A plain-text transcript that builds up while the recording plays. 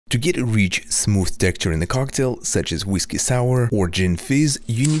To get a rich, smooth texture in the cocktail, such as whiskey sour or gin fizz,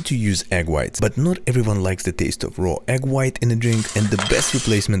 you need to use egg whites. But not everyone likes the taste of raw egg white in a drink, and the best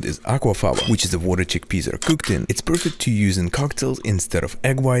replacement is Aquafaba, which is the water chickpeas are cooked in. It's perfect to use in cocktails instead of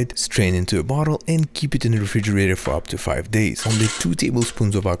egg white. Strain into a bottle and keep it in the refrigerator for up to 5 days. Only 2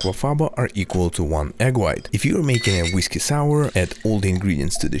 tablespoons of Aquafaba are equal to 1 egg white. If you are making a whiskey sour, add all the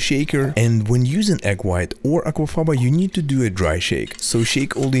ingredients to the shaker, and when using egg white or Aquafaba, you need to do a dry shake. So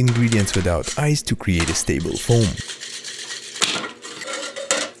shake all the ingredients without ice to create a stable foam.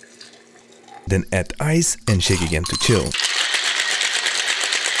 Then add ice and shake again to chill.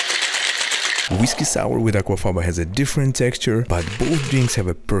 Whiskey sour with Aquafaba has a different texture, but both drinks have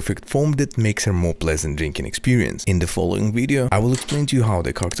a perfect foam that makes a more pleasant drinking experience. In the following video, I will explain to you how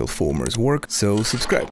the cocktail foamers work, so subscribe.